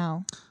until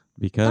now?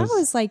 Because That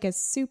was like a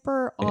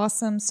super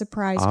awesome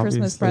surprise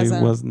Christmas obviously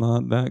present. was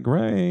not that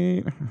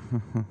great.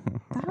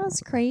 That was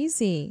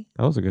crazy.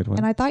 That was a good one.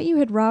 And I thought you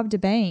had robbed a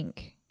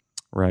bank.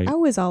 Right. That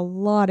was a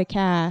lot of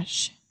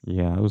cash.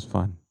 Yeah, it was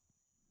fun.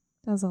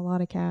 That was a lot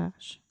of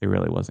cash. It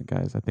really wasn't,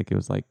 guys. I think it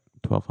was like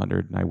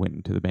 $1,200, and I went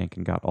into the bank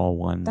and got all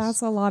ones.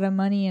 That's a lot of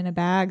money in a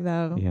bag,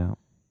 though. Yeah.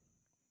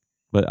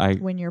 But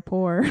when you're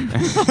poor.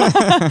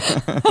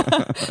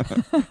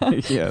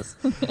 Yes.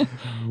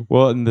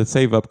 Well, and to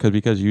save up,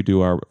 because you do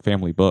our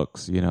family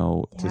books,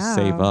 to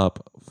save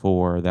up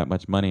for that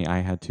much money, I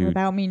had to,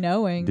 without me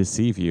knowing,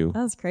 deceive you.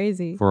 That's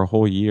crazy. For a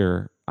whole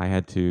year, I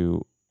had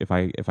to, if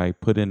I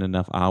put in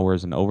enough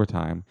hours and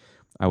overtime,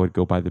 I would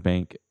go by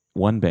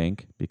one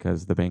bank,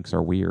 because the banks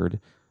are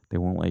weird. They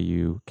won't let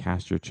you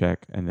cash your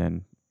check and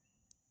then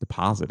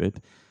deposit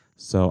it.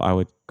 So I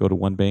would go to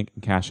one bank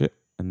and cash it,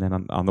 and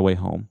then on the way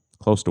home,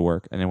 close to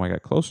work. And then when I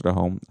got closer to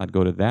home, I'd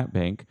go to that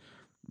bank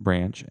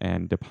branch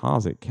and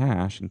deposit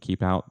cash and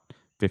keep out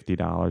 $50,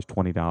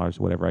 $20,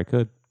 whatever I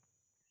could.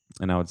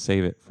 And I would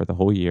save it for the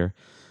whole year.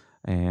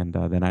 And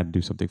then I'd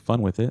do something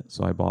fun with it.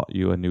 So I bought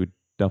you a new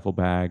duffel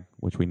bag,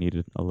 which we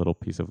needed a little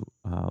piece of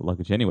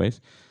luggage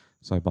anyways.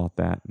 So I bought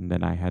that. And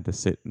then I had to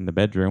sit in the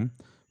bedroom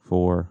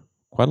for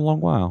quite a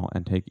long while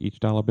and take each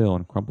dollar bill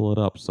and crumple it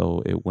up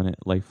so it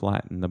wouldn't lay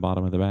flat in the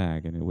bottom of the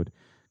bag, and it would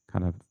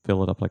kind of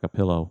fill it up like a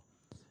pillow.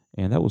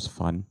 And that was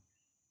fun.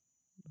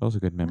 That was a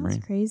good memory.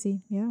 That's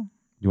crazy. Yeah.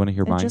 You want to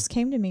hear mine? It just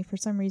came to me for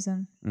some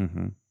reason.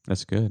 Mm-hmm.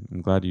 That's good.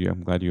 I'm glad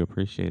you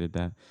appreciated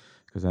that,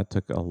 because that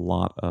took a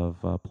lot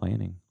of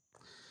planning.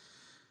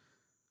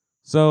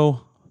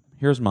 So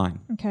here's mine.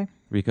 Okay.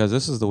 Because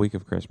this is the week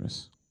of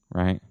Christmas,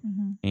 right?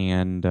 Mm-hmm.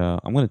 And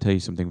I'm going to tell you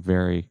something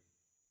very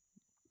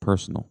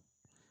personal.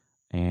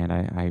 And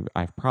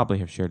I probably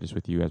have shared this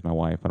with you as my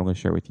wife, but I'm going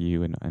to share it with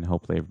you, and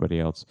hopefully everybody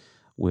else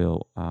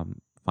will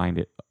find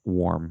it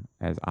warm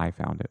as I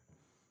found it.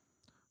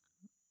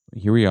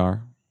 Here we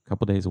are, a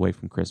couple days away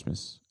from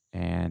Christmas,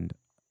 and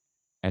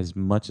as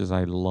much as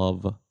I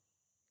love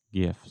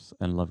gifts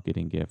and love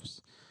getting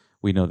gifts,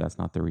 we know that's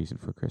not the reason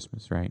for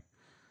Christmas, right?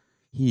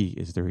 He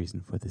is the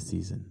reason for the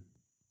season.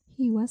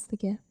 He was the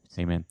gift.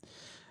 Amen.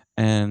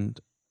 And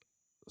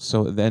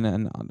so then,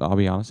 and I'll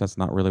be honest, that's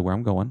not really where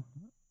I'm going.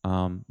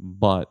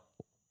 But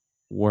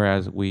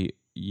whereas we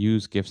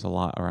use gifts a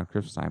lot around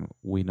Christmas time,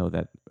 we know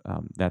that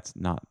that's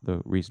not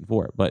the reason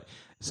for it. But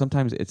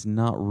sometimes it's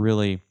not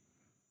really,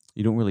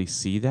 you don't really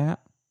see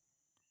that.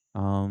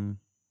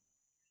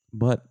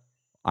 But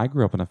I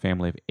grew up in a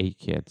family of 8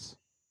 kids.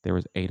 There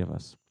was 8 of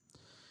us.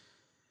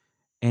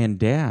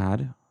 And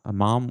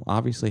Mom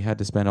obviously had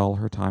to spend all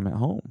her time at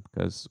home,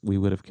 because we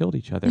would have killed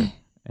each other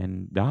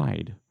and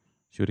died.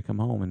 She would have come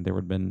home and there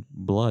would have been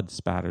blood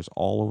spatters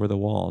all over the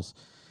walls.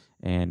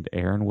 And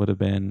Aaron would have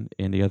been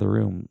in the other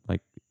room, like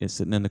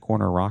sitting in the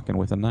corner rocking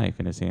with a knife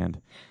in his hand.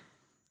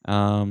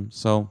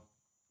 So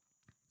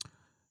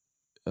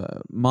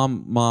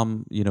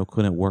mom,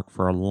 couldn't work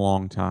for a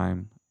long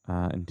time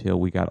until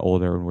we got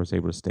older and was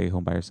able to stay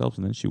home by herself.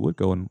 And then she would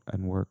go and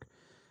work.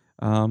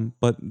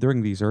 But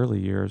during these early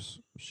years,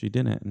 she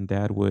didn't. And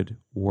Dad would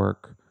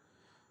work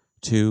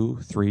 2,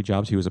 3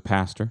 jobs. He was a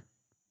pastor.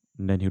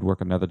 And then he'd work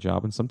another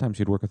job. And sometimes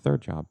he'd work a 3rd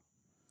job.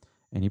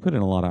 And he put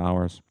in a lot of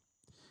hours.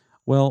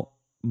 Well,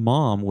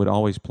 Mom would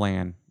always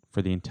plan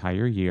for the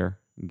entire year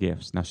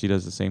gifts. Now, she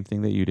does the same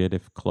thing that you did.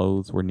 If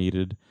clothes were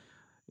needed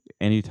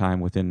anytime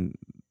within,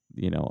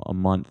 a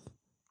month,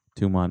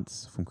 2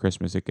 months from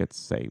Christmas, it gets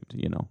saved,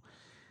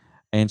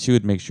 And she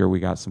would make sure we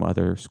got some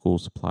other school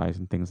supplies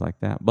and things like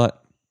that.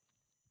 But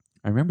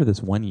I remember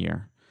this one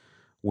year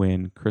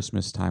when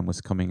Christmas time was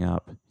coming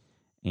up,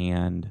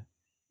 and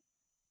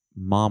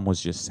Mom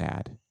was just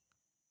sad.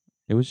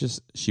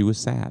 She was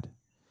sad,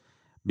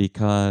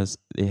 because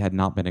it had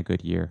not been a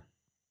good year,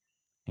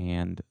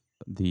 and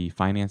the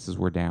finances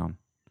were down,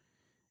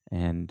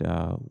 and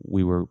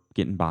we were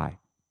getting by.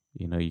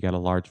 You got a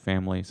large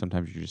family,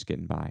 sometimes you're just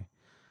getting by,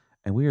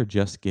 and we were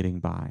just getting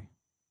by,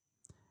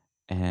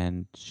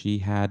 and she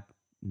had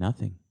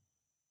nothing.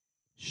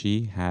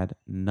 She had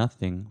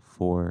nothing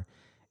for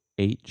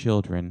 8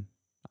 children.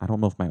 I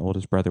don't know if my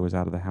oldest brother was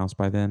out of the house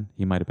by then.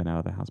 He might have been out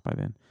of the house by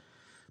then,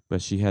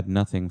 but she had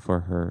nothing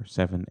for her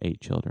 7, 8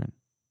 children,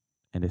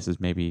 and this is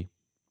maybe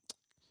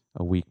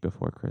a week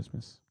before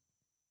Christmas.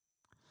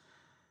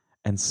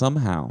 And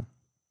somehow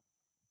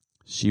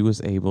she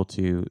was able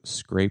to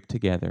scrape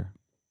together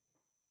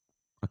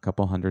a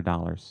couple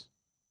 $100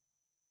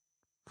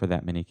 for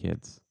that many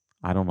kids.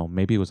 I don't know,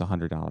 maybe it was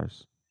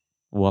 $100.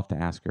 We'll have to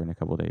ask her in a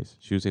couple of days.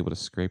 She was able to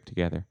scrape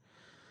together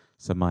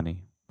some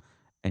money,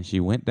 and she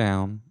went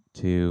down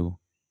to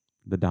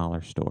the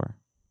dollar store,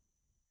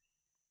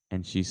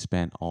 and she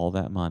spent all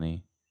that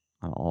money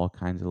on all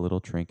kinds of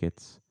little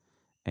trinkets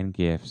and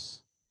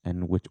gifts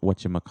and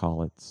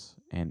whatchamacallits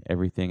and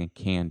everything, and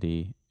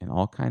candy and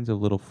all kinds of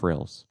little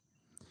frills.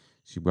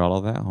 She brought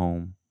all that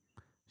home.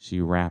 She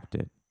wrapped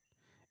it.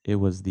 It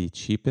was the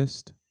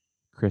cheapest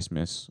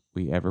Christmas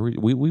we ever...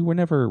 we were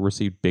never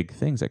received big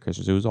things at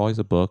Christmas. It was always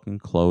a book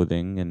and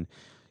clothing and,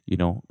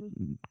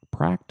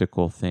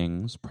 practical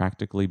things,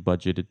 practically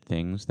budgeted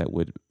things that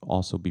would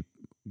also be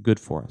good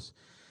for us.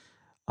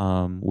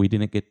 We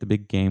didn't get the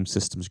big game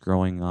systems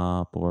growing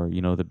up, or,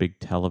 the big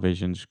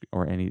televisions,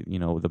 or any,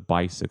 the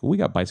bicycle. We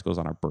got bicycles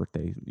on our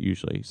birthday,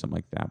 usually, something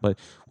like that. But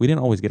we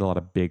didn't always get a lot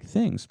of big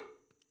things.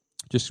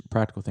 just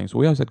practical things.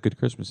 We always had good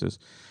Christmases.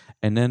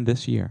 And then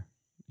this year,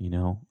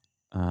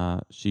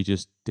 she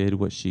just did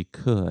what she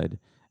could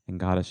and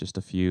got us just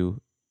a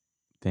few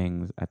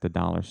things at the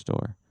dollar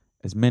store.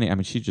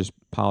 She just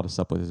piled us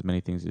up with as many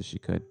things as she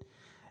could.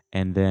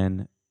 And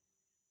then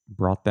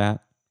brought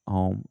that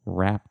home,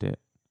 wrapped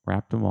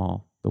them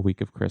all the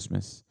week of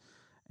Christmas,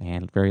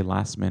 and very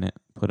last minute,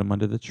 put them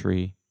under the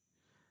tree.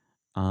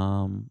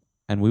 And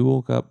we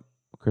woke up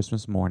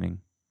Christmas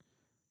morning,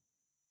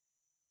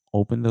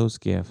 opened those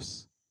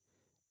gifts,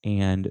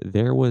 and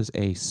there was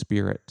a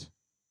spirit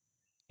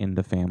in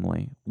the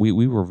family.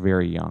 We were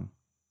very young.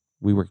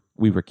 We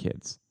were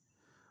kids.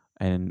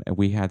 And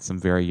we had some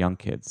very young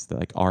kids,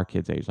 like our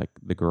kids' age, like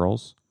the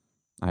girls.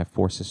 I have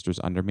 4 sisters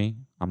under me.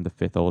 I'm the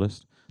 5th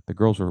oldest. The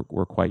girls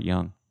were quite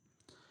young.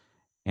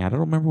 And I don't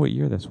remember what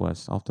year this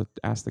was. I'll have to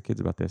ask the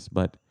kids about this.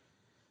 But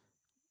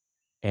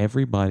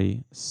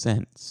everybody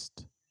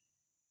sensed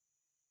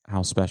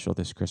how special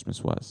this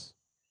Christmas was.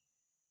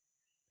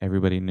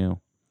 Everybody knew.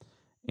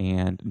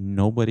 And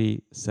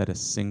nobody said a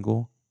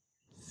single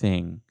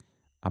thing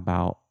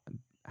about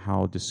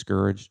how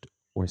discouraged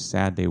or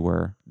sad they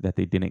were that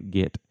they didn't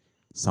get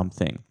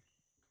something.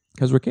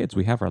 Because we're kids.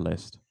 We have our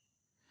list.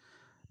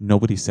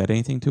 Nobody said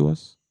anything to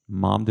us.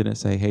 Mom didn't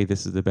say, hey,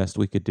 this is the best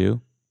we could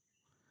do.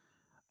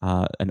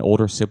 An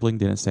older sibling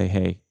didn't say,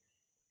 hey,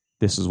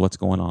 this is what's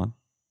going on.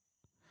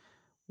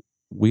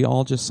 We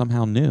all just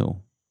somehow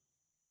knew.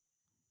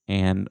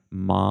 And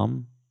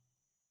Mom,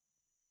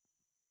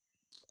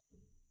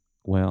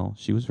 well,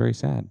 she was very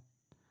sad.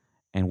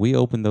 And we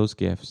opened those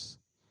gifts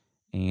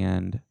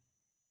and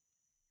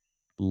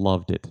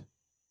loved it.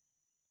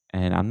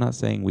 And I'm not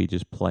saying we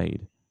just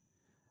played.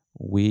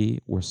 We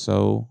were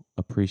so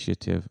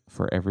appreciative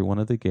for every one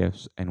of the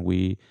gifts, and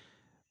we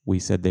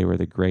said they were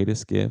the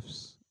greatest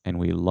gifts, and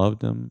we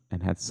loved them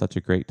and had such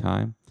a great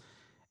time.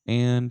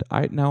 And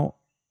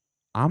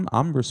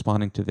I'm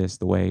responding to this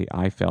the way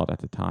I felt at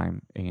the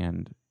time,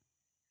 and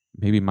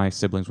maybe my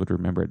siblings would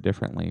remember it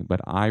differently, but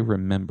I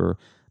remember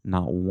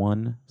not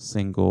one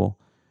single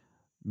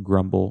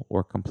grumble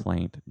or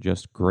complaint,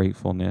 just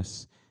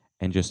gratefulness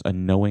and just a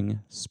knowing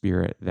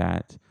spirit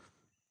that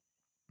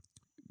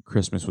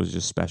Christmas was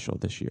just special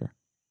this year.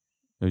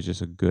 It was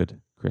just a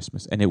good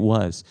Christmas. And it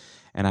was.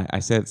 And I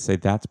say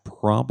that's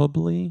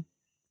probably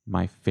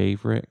my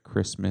favorite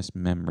Christmas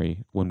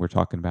memory when we're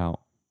talking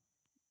about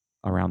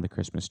around the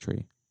Christmas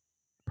tree.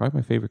 Probably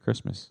my favorite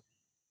Christmas.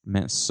 It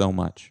meant so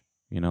much,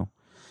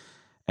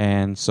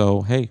 And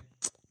so, hey,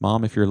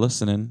 Mom, if you're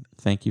listening,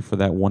 thank you for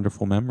that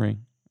wonderful memory.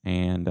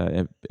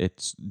 And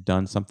it's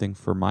done something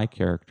for my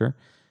character,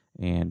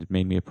 and it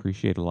made me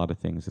appreciate a lot of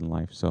things in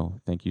life. So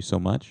thank you so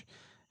much.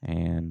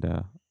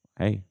 And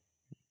hey,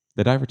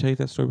 did I ever tell you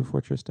that story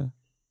before, Trista?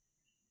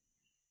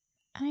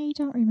 I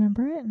don't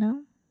remember it,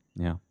 no.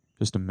 Yeah,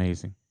 just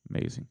amazing.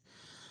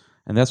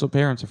 And that's what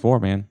parents are for,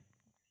 man.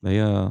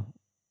 They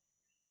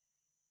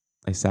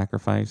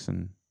sacrifice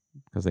and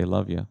because they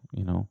love you,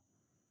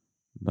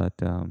 But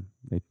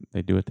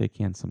they do what they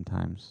can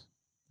sometimes.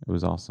 It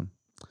was awesome.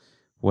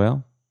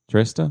 Well,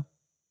 Trista,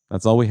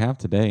 that's all we have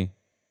today.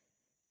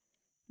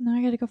 Now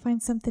I got to go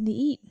find something to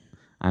eat.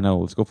 I know.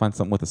 Let's go find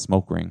something with a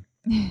smoke ring.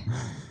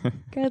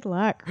 Good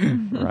luck.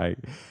 Right.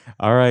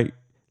 All right.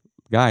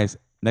 Guys,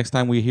 next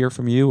time we hear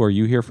from you or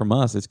you hear from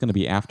us, it's going to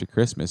be after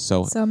Christmas.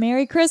 So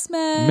Merry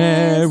Christmas.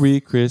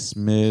 Merry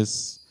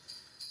Christmas.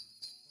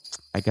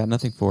 I got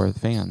nothing for the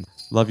fans.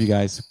 Love you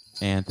guys.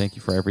 And thank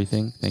you for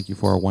everything. Thank you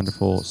for a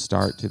wonderful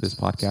start to this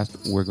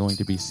podcast. We're going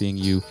to be seeing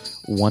you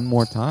one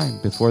more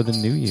time before the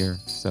new year.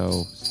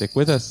 So stick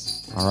with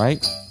us. All right.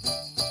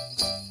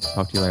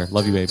 Talk to you later.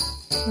 Love you, babe.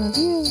 Love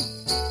you.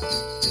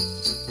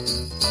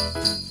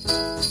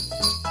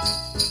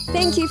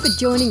 Thank you for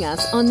joining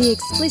us on the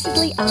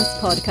Explicitly Us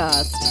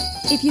podcast.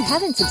 If you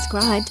haven't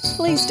subscribed,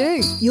 please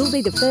do. You'll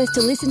be the first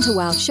to listen to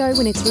our show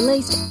when it's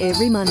released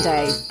every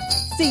Monday.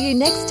 See you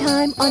next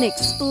time on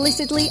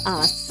Explicitly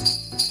Us.